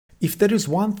If there is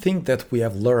one thing that we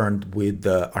have learned with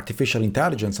artificial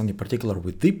intelligence, and in particular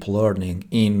with deep learning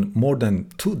in more than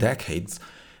 2 decades,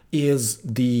 is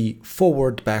the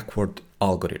forward-backward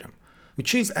algorithm,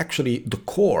 which is actually the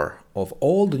core of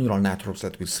all the neural networks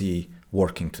that we see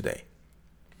working today.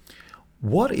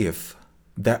 What if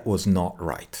that was not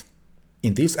right?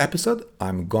 In this episode,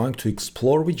 I'm going to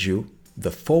explore with you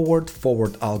the forward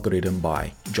algorithm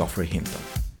by Geoffrey Hinton.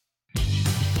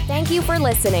 Thank you for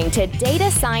listening to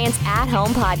Data Science at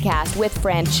Home podcast with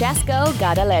Francesco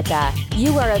Gadaletta.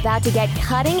 You are about to get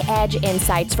cutting-edge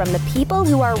insights from the people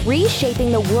who are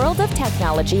reshaping the world of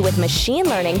technology with machine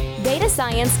learning, data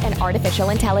science, and artificial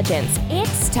intelligence.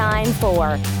 It's time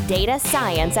for Data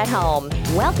Science at Home.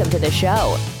 Welcome to the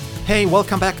show. Hey,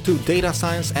 welcome back to Data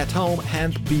Science at Home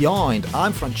and Beyond.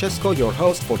 I'm Francesco, your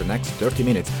host for the next 30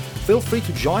 minutes. Feel free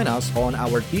to join us on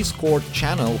our Discord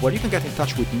channel where you can get in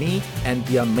touch with me and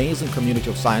the amazing community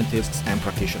of scientists and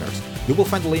practitioners. You will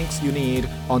find the links you need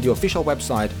on the official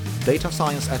website,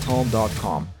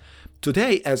 datascienceathome.com.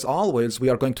 Today, as always, we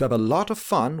are going to have a lot of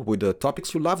fun with the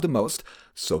topics you love the most,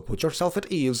 so put yourself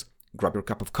at ease, grab your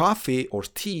cup of coffee or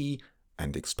tea,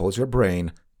 and expose your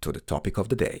brain to the topic of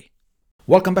the day.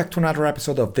 Welcome back to another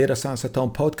episode of Data Science at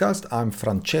Home podcast. I'm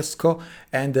Francesco,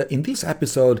 and in this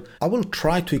episode, I will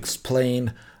try to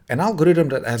explain an algorithm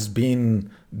that has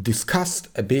been discussed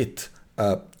a bit,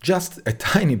 just a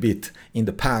tiny bit in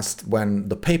the past when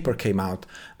the paper came out.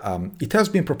 It has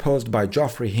been proposed by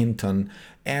Geoffrey Hinton,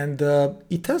 and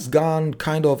it has gone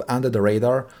kind of under the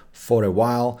radar for a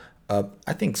while.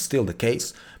 I think still the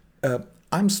case.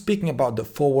 I'm speaking about the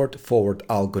forward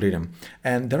algorithm,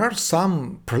 and there are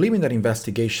some preliminary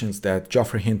investigations that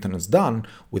Geoffrey Hinton has done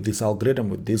with this algorithm,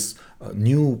 with this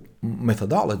new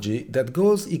methodology that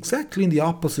goes exactly in the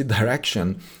opposite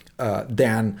direction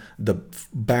than the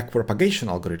backpropagation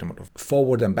algorithm, or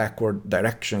forward and backward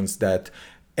directions that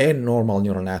a normal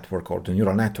neural network or the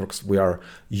neural networks we are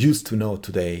used to know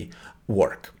today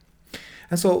work.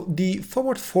 And so the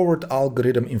forward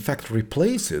algorithm in fact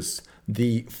replaces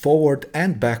the forward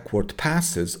and backward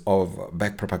passes of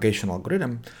backpropagation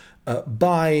algorithm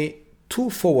by two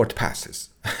forward passes,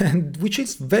 and which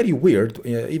is very weird.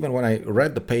 Even when I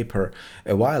read the paper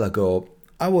a while ago,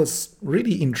 I was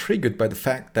really intrigued by the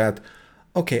fact that,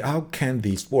 okay, how can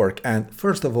this work? And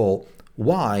first of all,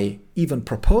 why even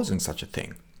proposing such a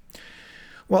thing?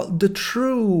 Well, the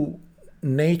true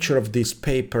nature of this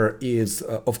paper is,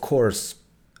 of course,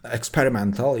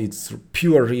 experimental. It's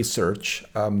pure research,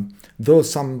 though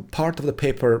some part of the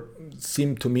paper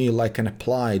seemed to me like an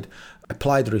applied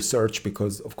research,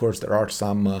 because of course there are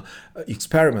some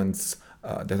experiments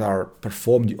that are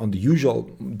performed on the usual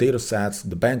data sets,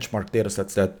 the benchmark data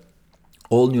sets that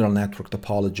all neural network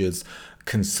topologies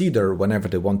consider whenever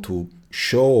they want to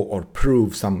show or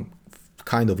prove some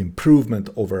kind of improvement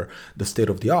over the state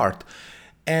of the art.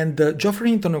 And Geoffrey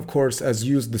Hinton, of course, has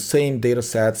used the same data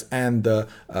sets and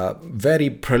very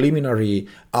preliminary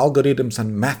algorithms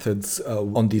and methods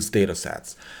on these data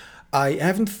sets. I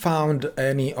haven't found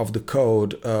any of the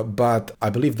code, but I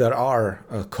believe there are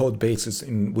code bases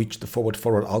in which the forward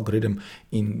algorithm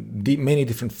in many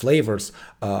different flavors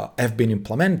have been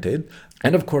implemented.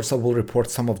 And of course, I will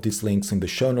report some of these links in the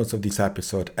show notes of this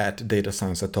episode at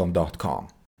datascienceathome.com.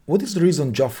 What is the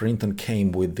reason Geoffrey Hinton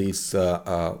came with this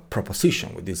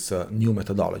proposition, with this new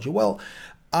methodology? Well,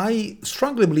 I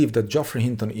strongly believe that Geoffrey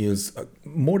Hinton is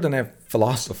more than a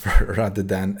philosopher rather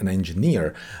than an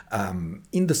engineer,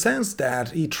 in the sense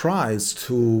that he tries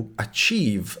to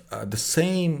achieve the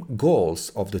same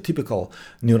goals of the typical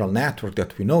neural network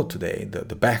that we know today,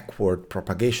 the backward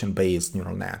propagation-based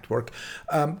neural network,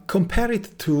 compare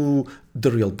it to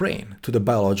the real brain, to the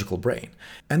biological brain.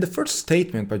 And the first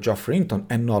statement by Geoffrey Hinton,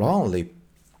 and not only,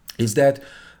 is that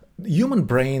human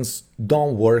brains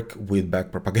don't work with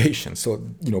backpropagation. So,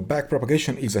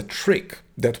 backpropagation is a trick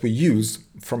that we use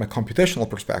from a computational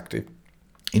perspective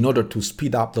in order to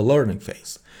speed up the learning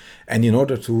phase and in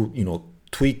order to,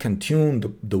 tweak and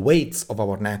tune the weights of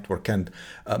our network and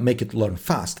make it learn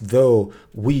fast. Though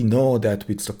we know that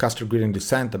with stochastic gradient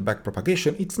descent and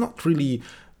backpropagation, it's not really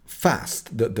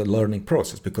fast, the learning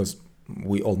process, because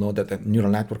we all know that a neural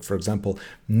network, for example,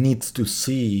 needs to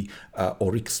see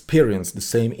or experience the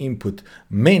same input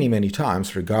many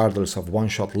times, regardless of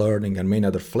one-shot learning and many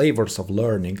other flavors of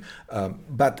learning.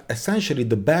 But essentially,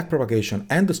 the backpropagation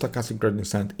and the stochastic gradient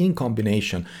descent in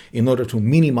combination, in order to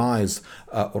minimize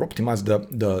or optimize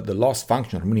the loss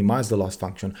function, or minimize the loss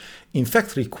function, in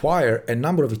fact require a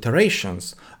number of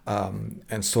iterations.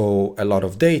 And so a lot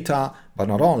of data, but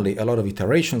not only, a lot of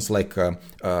iterations like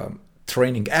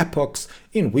training epochs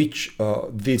in which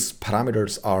these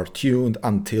parameters are tuned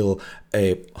until a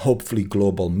hopefully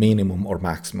global minimum or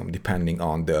maximum, depending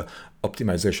on the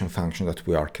optimization function that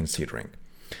we are considering.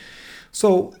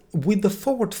 So with the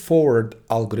forward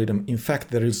algorithm, in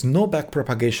fact, there is no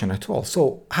backpropagation at all. So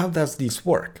how does this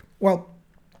work? Well,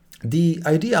 the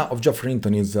idea of Geoffrey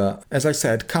Hinton is, as I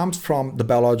said, comes from the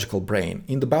biological brain.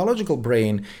 In the biological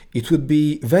brain, it would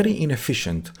be very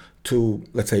inefficient to,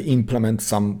 let's say, implement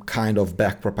some kind of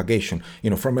backpropagation,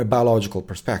 from a biological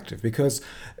perspective, because,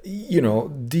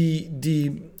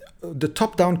 the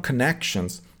top-down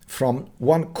connections from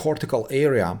one cortical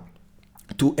area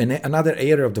to another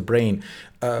area of the brain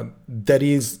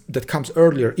that comes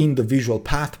earlier in the visual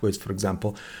pathways, for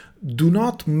example, do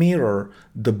not mirror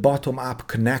the bottom-up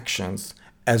connections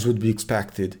as would be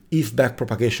expected if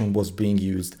backpropagation was being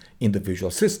used in the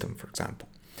visual system, for example.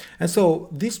 And so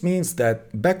this means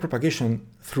that backpropagation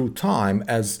through time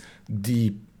as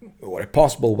a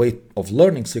possible way of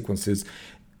learning sequences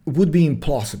would be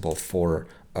implausible for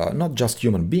not just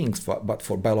human beings, but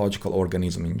for biological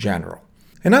organisms in general.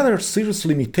 Another serious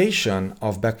limitation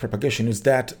of backpropagation is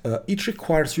that it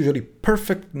requires usually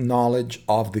perfect knowledge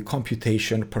of the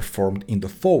computation performed in the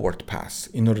forward pass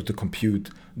in order to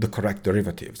compute the correct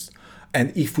derivatives.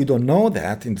 And if we don't know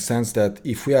that, in the sense that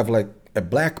if we have like a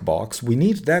black box, we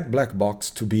need that black box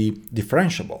to be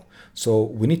differentiable. So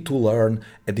we need to learn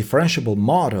a differentiable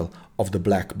model of the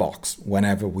black box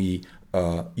whenever we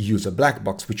use a black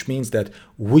box, which means that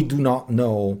we do not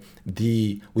know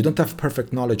we don't have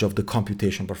perfect knowledge of the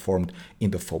computation performed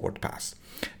in the forward pass.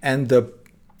 And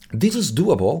this is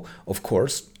doable, of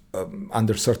course,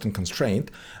 under certain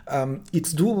constraint.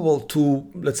 It's doable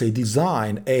to, let's say,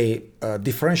 design a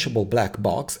differentiable black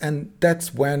box, and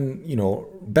that's when,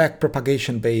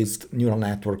 backpropagation based neural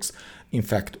networks, in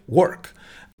fact, work.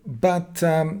 But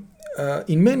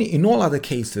in all other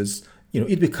cases,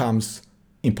 it becomes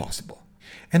impossible.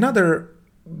 Another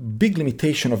big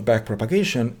limitation of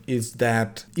backpropagation is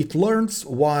that it learns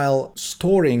while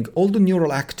storing all the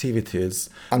neural activities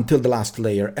until the last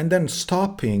layer and then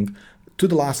stopping to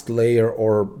the last layer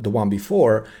or the one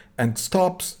before, and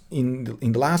stops in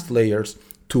the last layers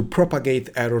to propagate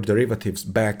error derivatives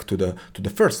back to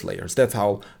the first layers. That's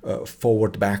how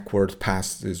forward-backward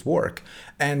passes work.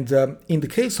 And in the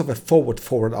case of a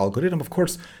forward algorithm, of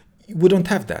course, we don't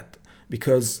have that,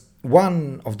 because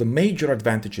one of the major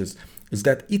advantages is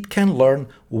that it can learn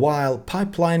while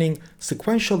pipelining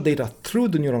sequential data through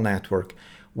the neural network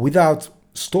without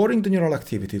storing the neural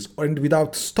activities and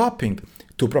without stopping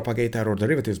to propagate error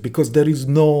derivatives, because there is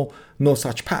no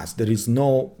such pass. There is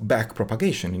no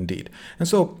backpropagation indeed. And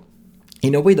so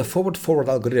in a way, the forward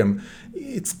algorithm,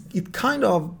 it kind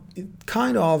of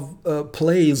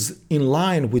plays in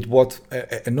line with what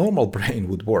a normal brain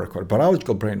would work, or a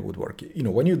biological brain would work.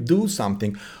 When you do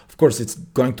something, of course, it's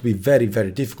going to be very,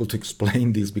 very difficult to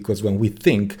explain this, because when we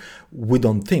think, we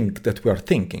don't think that we are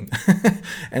thinking.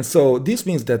 And so this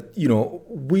means that,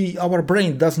 our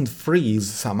brain doesn't freeze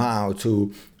somehow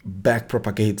to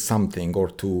backpropagate something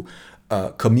or to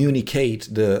communicate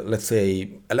the, let's say,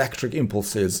 electric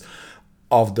impulses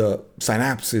of the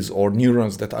synapses or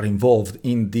neurons that are involved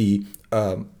in the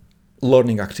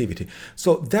learning activity.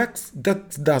 So that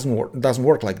doesn't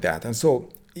work like that. And so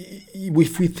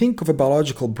if we think of a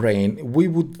biological brain, we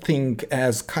would think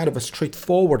as kind of a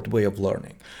straightforward way of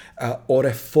learning, or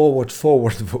a forward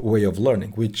way of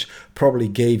learning, which probably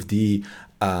gave the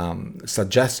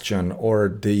suggestion or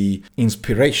the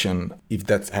inspiration, if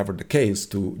that's ever the case,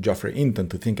 to Geoffrey Hinton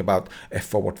to think about a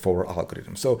forward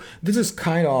algorithm. So this is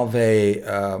kind of a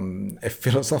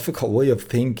philosophical way of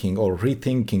thinking or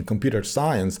rethinking computer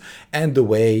science and the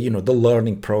way, the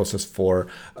learning process for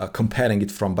comparing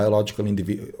it from biological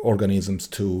organisms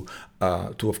to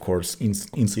of course, in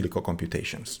silico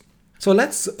computations. So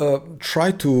let's try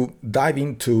to dive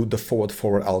into the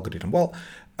forward algorithm. Well,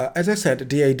 as I said,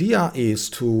 the idea is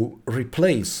to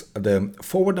replace the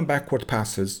forward and backward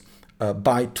passes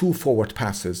by two forward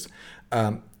passes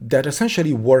that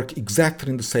essentially work exactly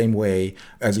in the same way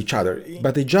as each other,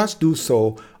 but they just do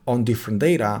so on different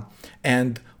data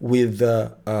and with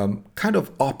kind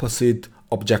of opposite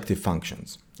objective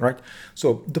functions, right?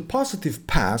 So the positive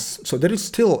pass, so there is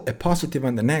still a positive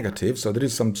and a negative, so there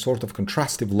is some sort of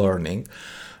contrastive learning,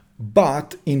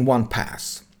 but in one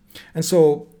pass. And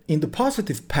so in the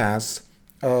positive pass,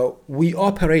 we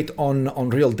operate on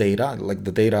real data, like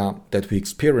the data that we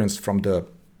experience from the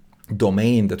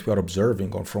domain that we are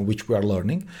observing or from which we are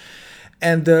learning.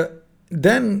 And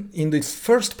then in this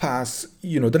first pass,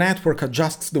 the network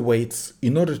adjusts the weights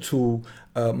in order to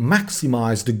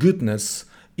maximize the goodness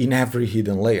in every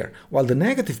hidden layer, while the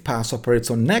negative pass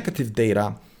operates on negative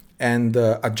data and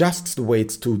adjusts the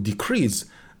weights to decrease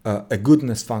a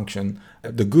goodness function,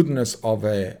 the goodness of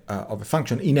a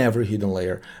function in every hidden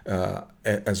layer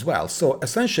as well. So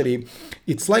essentially,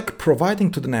 it's like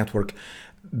providing to the network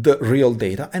the real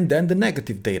data and then the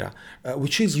negative data,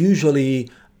 which is usually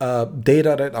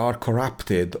data that are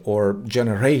corrupted or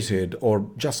generated or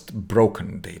just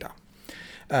broken data.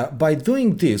 By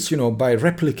doing this, by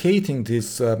replicating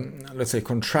this, let's say,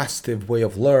 contrastive way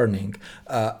of learning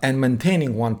and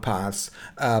maintaining one pass,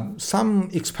 some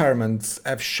experiments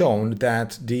have shown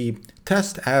that the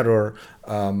test error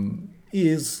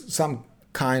is some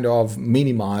kind of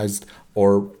minimized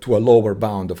or to a lower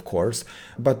bound, of course.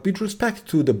 But with respect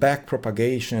to the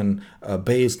backpropagation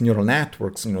based neural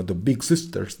networks, the big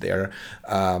sisters there,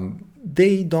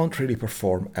 they don't really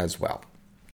perform as well.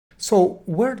 So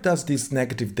where does this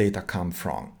negative data come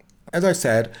from? As I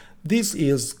said, this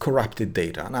is corrupted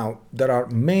data. Now, there are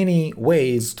many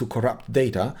ways to corrupt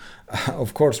data.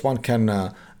 Of course, one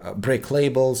can break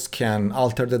labels, can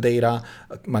alter the data,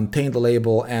 maintain the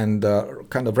label, and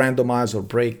kind of randomize or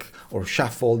break or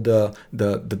shuffle the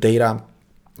data,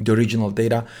 the original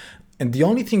data. And the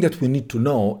only thing that we need to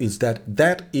know is that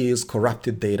that is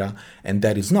corrupted data and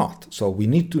that is not. So we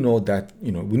need to know that,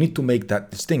 we need to make that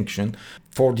distinction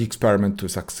for the experiment to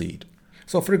succeed.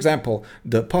 So for example,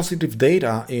 the positive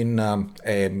data in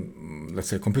let's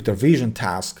say, computer vision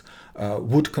task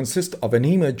would consist of an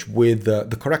image with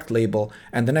the correct label,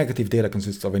 and the negative data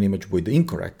consists of an image with the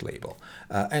incorrect label.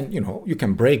 And you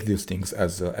can break these things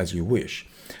as you wish.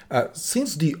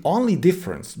 Since the only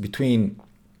difference between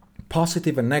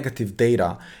positive and negative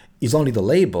data is only the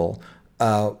label,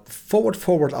 forward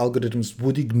algorithms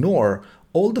would ignore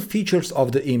all the features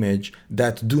of the image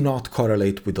that do not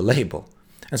correlate with the label.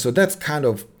 And so that's kind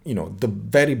of, the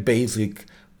very basic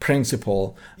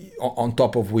principle on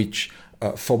top of which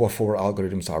forward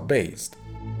algorithms are based.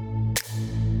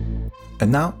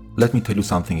 And now, let me tell you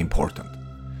something important.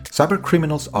 Cyber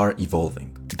criminals are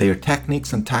evolving. Their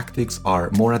techniques and tactics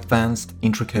are more advanced,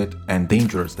 intricate, and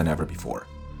dangerous than ever before.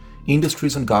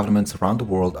 Industries and governments around the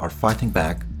world are fighting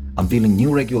back, unveiling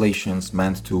new regulations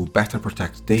meant to better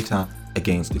protect data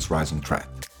against this rising threat.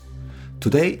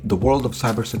 Today, the world of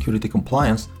cybersecurity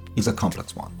compliance is a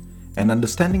complex one, and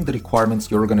understanding the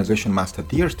requirements your organization must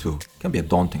adhere to can be a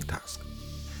daunting task.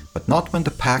 But not when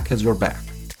the pack has your back.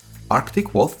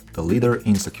 Arctic Wolf, the leader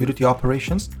in security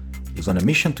operations, is on a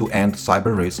mission to end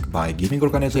cyber risk by giving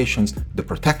organizations the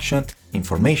protection,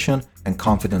 information, and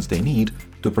confidence they need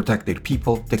to protect their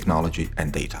people, technology,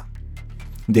 and data.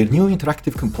 Their new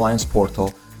interactive compliance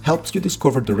portal helps you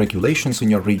discover the regulations in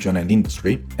your region and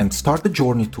industry and start the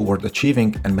journey toward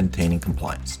achieving and maintaining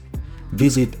compliance.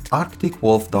 Visit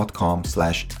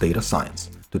arcticwolf.com/datascience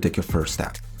to take your first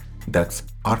step. That's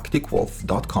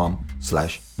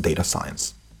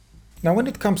arcticwolf.com/datascience. Now, when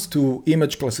it comes to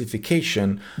image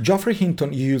classification, Geoffrey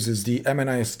Hinton uses the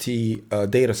MNIST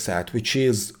dataset, which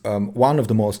is one of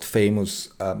the most famous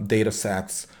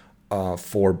datasets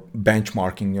for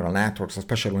benchmarking neural networks,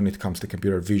 especially when it comes to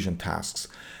computer vision tasks.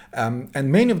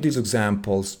 And many of these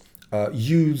examples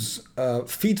use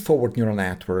feed-forward neural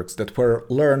networks that were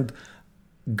learned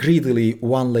greedily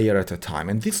one layer at a time.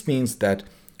 And this means that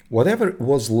whatever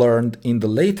was learned in the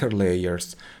later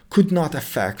layers could not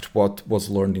affect what was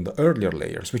learned in the earlier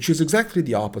layers, which is exactly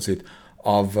the opposite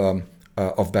of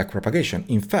backpropagation.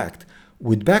 In fact,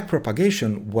 with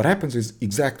backpropagation, what happens is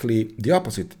exactly the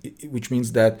opposite, which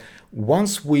means that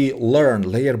once we learn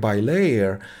layer by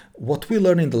layer, what we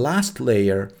learn in the last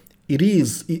layer, it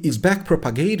is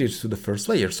backpropagated to the first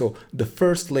layer. So the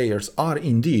first layers are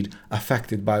indeed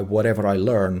affected by whatever I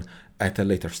learn at a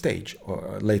later stage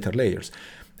or later layers.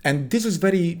 And this is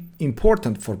very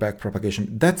important for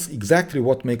backpropagation. That's exactly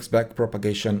what makes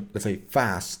backpropagation, let's say,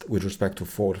 fast with respect to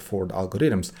forward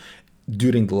algorithms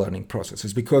during the learning process,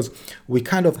 is because we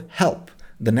kind of help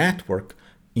the network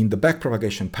in the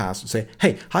backpropagation pass to say,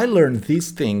 hey, I learned this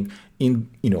thing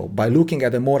by looking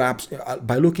at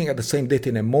the same data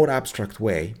in a more abstract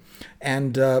way,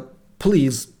 and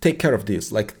please take care of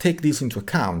this, like take this into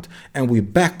account, and we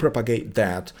backpropagate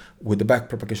that with the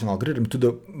backpropagation algorithm to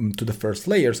the first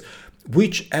layers,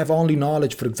 which have only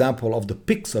knowledge, for example, of the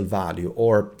pixel value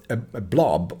or a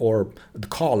blob or the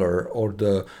color or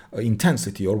the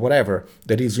intensity or whatever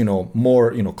that is,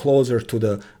 more, closer to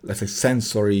the, let's say,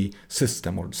 sensory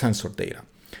system or sensor data.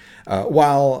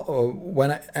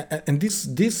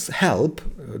 This help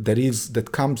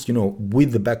that comes,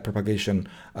 with the backpropagation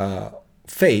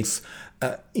phase,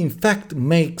 in fact,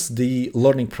 makes the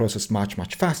learning process much,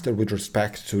 much faster with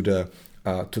respect to the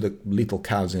little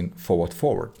cousin forward.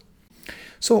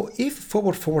 So if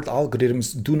forward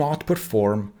algorithms do not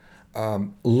perform,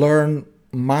 learn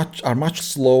are much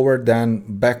slower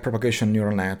than backpropagation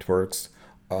neural networks,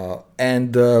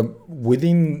 and with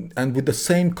the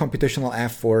same computational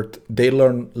effort, they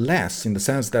learn less in the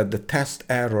sense that the test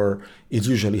error is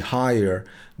usually higher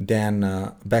than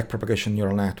backpropagation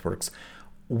neural networks.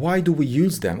 Why do we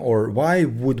use them, or why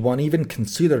would one even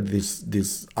consider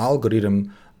this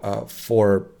algorithm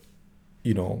for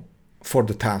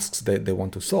the tasks that they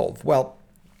want to solve? Well,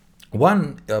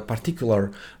 one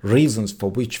particular reasons for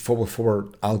which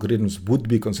forward algorithms would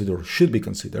be considered, should be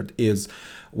considered, is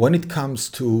when it comes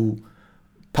to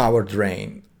power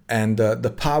drain and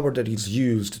the power that is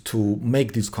used to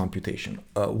make this computation.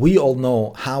 We all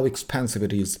know how expensive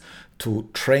it is to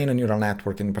train a neural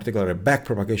network, in particular a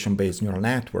backpropagation-based neural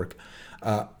network.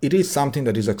 It is something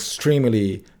that is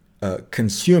extremely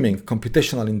consuming,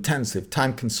 computational intensive,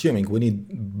 time consuming. We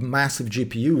need massive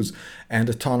GPUs and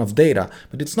a ton of data.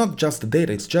 But it's not just the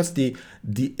data, it's just the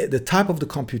type of the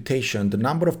computation. The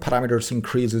number of parameters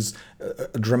increases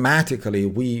dramatically.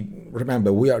 We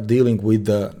are dealing with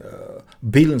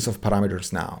billions of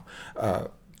parameters now.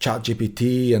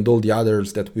 ChatGPT and all the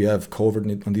others that we have covered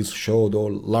on this show, the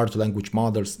large language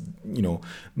models,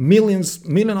 millions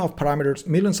of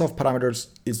parameters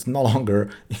is no longer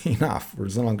enough, or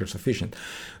is no longer sufficient.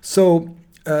 So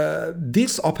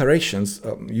these operations,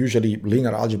 usually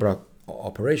linear algebra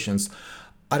operations,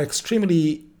 are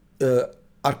extremely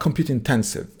are compute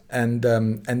intensive. And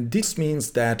this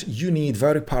means that you need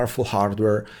very powerful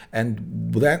hardware,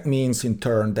 and that means in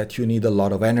turn that you need a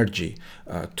lot of energy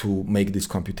to make this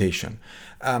computation.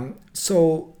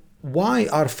 So why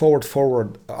are forward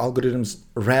algorithms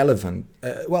relevant?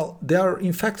 Well, they are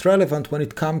in fact relevant when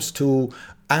it comes to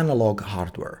analog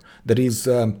hardware. That is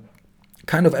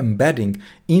kind of embedding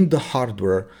in the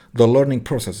hardware the learning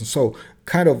process. So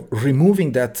kind of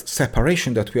removing that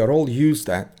separation that we are all used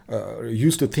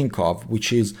to think of,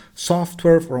 which is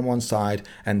software from one side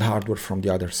and hardware from the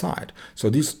other side. So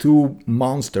these two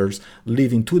monsters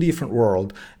live in two different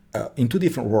worlds,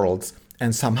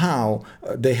 and somehow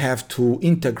they have to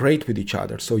integrate with each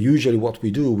other. So usually what we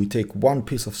do, we take one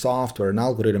piece of software, an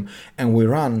algorithm, and we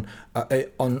run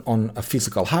on a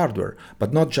physical hardware,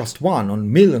 but not just one,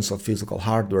 on millions of physical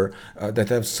hardware that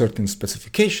have certain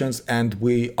specifications, and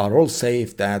we are all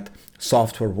safe that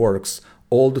software works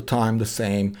all the time the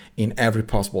same in every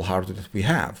possible hardware that we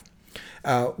have.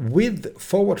 With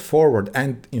forward,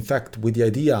 and in fact with the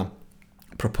idea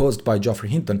proposed by Geoffrey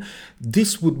Hinton,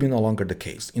 this would be no longer the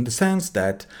case, in the sense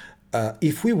that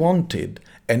if we wanted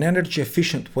an energy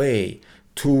efficient way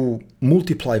to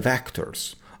multiply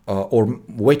vectors or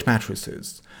weight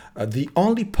matrices, the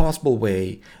only possible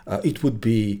way it would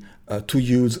be to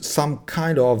use some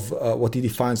kind of what he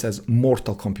defines as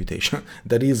mortal computation.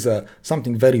 That is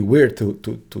something very weird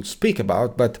to speak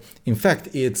about, but in fact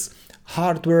it's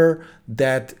hardware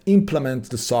that implements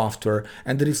the software,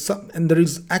 and there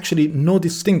is actually no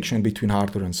distinction between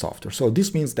hardware and software. So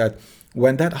this means that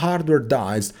when that hardware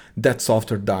dies, that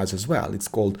software dies as well. It's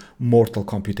called mortal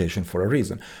computation for a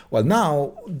reason. Well,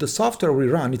 now the software we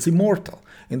run, it's immortal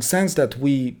in the sense that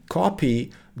we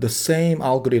copy the same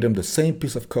algorithm, the same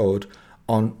piece of code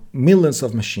on millions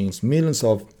of machines, millions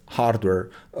of hardware,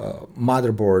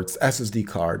 motherboards, SSD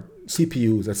card,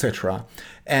 CPUs, etc.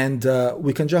 And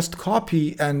we can just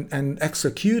copy and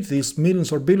execute these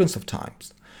millions or billions of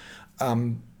times.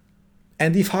 And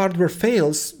if hardware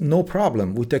fails, no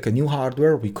problem. We take a new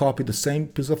hardware, we copy the same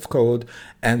piece of code,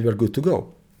 and we're good to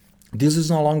go. This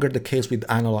is no longer the case with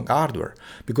analog hardware,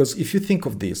 because if you think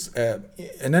of this,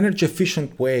 an energy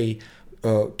efficient way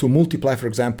to multiply, for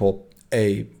example,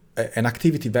 an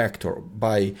activity vector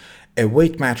by a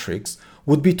weight matrix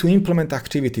would be to implement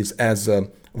activities as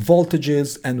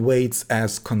voltages and weights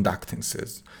as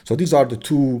conductances. So these are the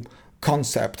two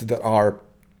concepts that are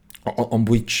on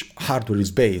which hardware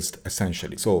is based,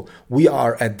 essentially. So we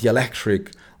are at the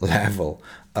electric level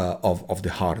of the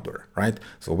hardware, right?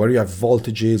 So where you have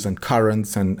voltages and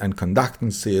currents and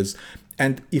conductances.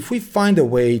 And if we find a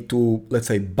way to, let's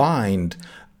say, bind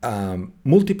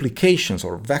multiplications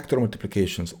or vector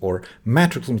multiplications or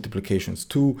matrix multiplications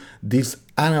to this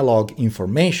analog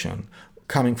information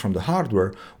coming from the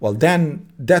hardware, well, then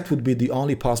that would be the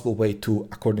only possible way to,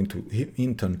 according to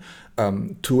Hinton,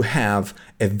 to have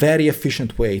a very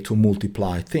efficient way to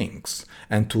multiply things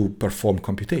and to perform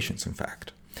computations, in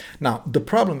fact. Now, the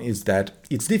problem is that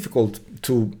it's difficult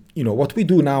to, what we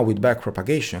do now with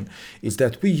backpropagation is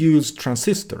that we use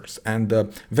transistors and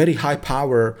very high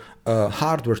power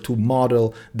hardware to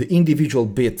model the individual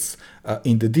bits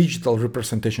in the digital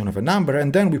representation of a number,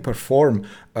 and then we perform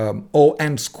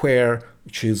O(n)²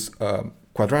 which is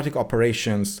quadratic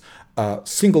operations,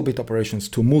 single bit operations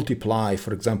to multiply,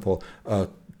 for example,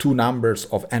 two numbers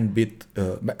of n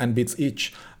bits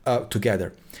each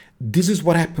together. This is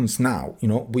what happens now.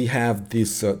 We have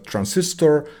this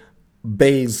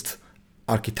transistor-based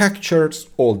architectures,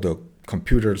 all the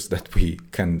computers that we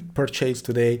can purchase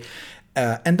today,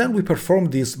 and then we perform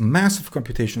these massive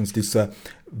computations, these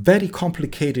very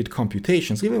complicated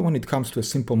computations. Even when it comes to a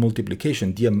simple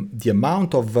multiplication, the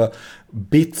amount of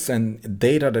bits and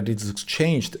data that is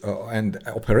exchanged and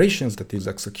operations that is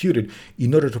executed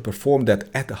in order to perform that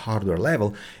at the hardware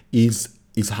level is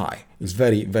high, is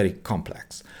very, very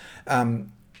complex.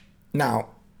 Now,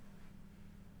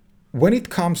 when it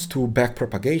comes to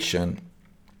backpropagation,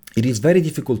 it is very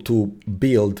difficult to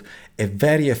build a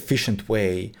very efficient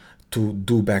way to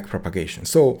do backpropagation.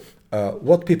 So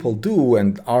what people do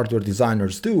and hardware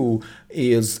designers do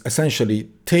is essentially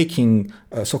taking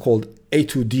so-called A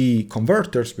to D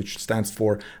converters, which stands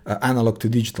for analog to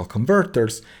digital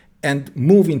converters, and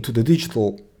move into the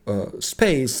digital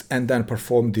space and then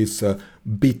perform these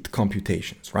bit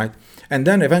computations, right? And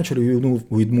then eventually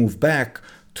we'd move back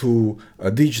to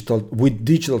digital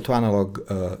to analog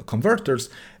converters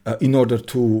in order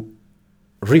to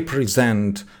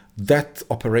represent that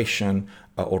operation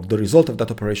or the result of that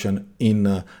operation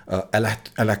in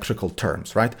electrical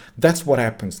terms, right? That's what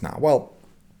happens now. Well,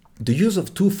 the use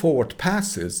of two forward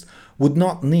passes would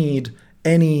not need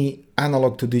any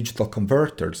analog to digital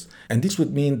converters, and this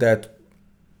would mean that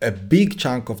a big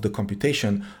chunk of the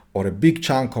computation or a big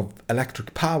chunk of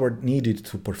electric power needed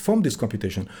to perform this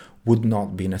computation would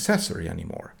not be necessary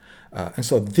anymore. And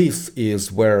so this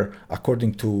is where,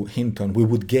 according to Hinton, we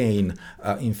would gain,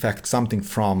 in fact, something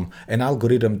from an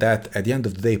algorithm that, at the end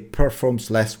of the day,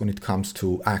 performs less when it comes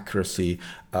to accuracy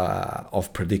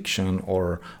of prediction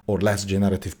or less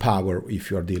generative power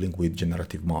if you are dealing with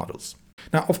generative models.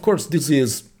 Now, of course, this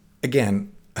is,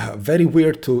 again, very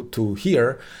weird to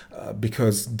hear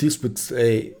because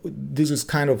this is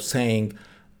kind of saying,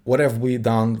 what have we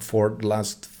done for the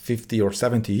last 50 or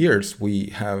 70 years? We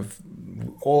have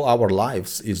all our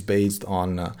lives is based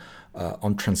on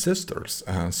transistors.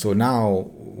 So now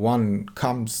one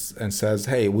comes and says,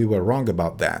 hey, we were wrong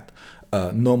about that.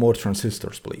 No more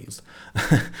transistors, please.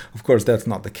 Of course, that's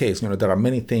not the case. There are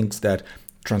many things that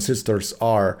transistors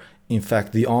are, in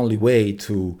fact, the only way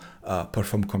to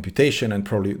perform computation and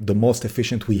probably the most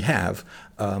efficient we have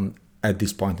at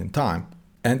this point in time.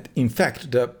 And in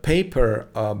fact, the paper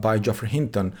by Geoffrey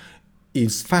Hinton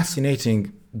is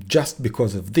fascinating just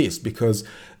because of this, because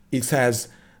it says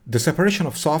the separation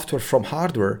of software from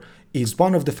hardware is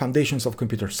one of the foundations of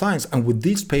computer science. And with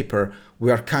this paper,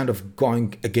 we are kind of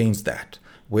going against that.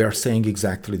 We are saying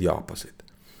exactly the opposite.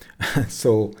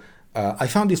 So I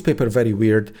found this paper very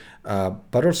weird,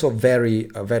 but also very,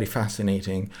 very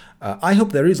fascinating. I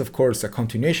hope there is, of course, a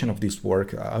continuation of this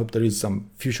work. I hope there is some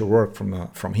future work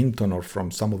from Hinton or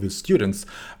from some of his students.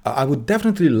 I would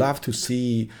definitely love to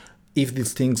see if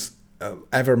these things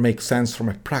ever make sense from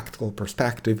a practical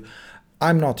perspective.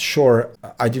 I'm not sure.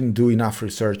 I didn't do enough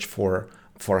research for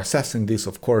assessing this,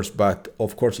 of course, but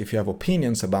of course, if you have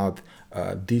opinions about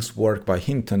this work by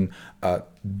Hinton,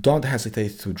 don't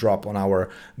hesitate to drop on our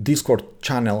Discord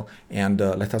channel and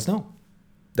let us know.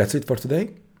 That's it for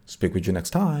today. Speak with you next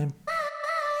time.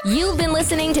 You've been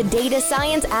listening to Data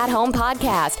Science at Home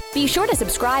podcast. Be sure to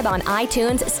subscribe on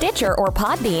iTunes, Stitcher, or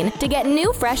Podbean to get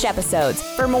new fresh episodes.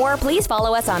 For more, please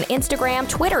follow us on Instagram,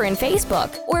 Twitter, and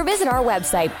Facebook, or visit our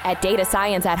website at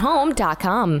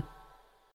datascienceathome.com.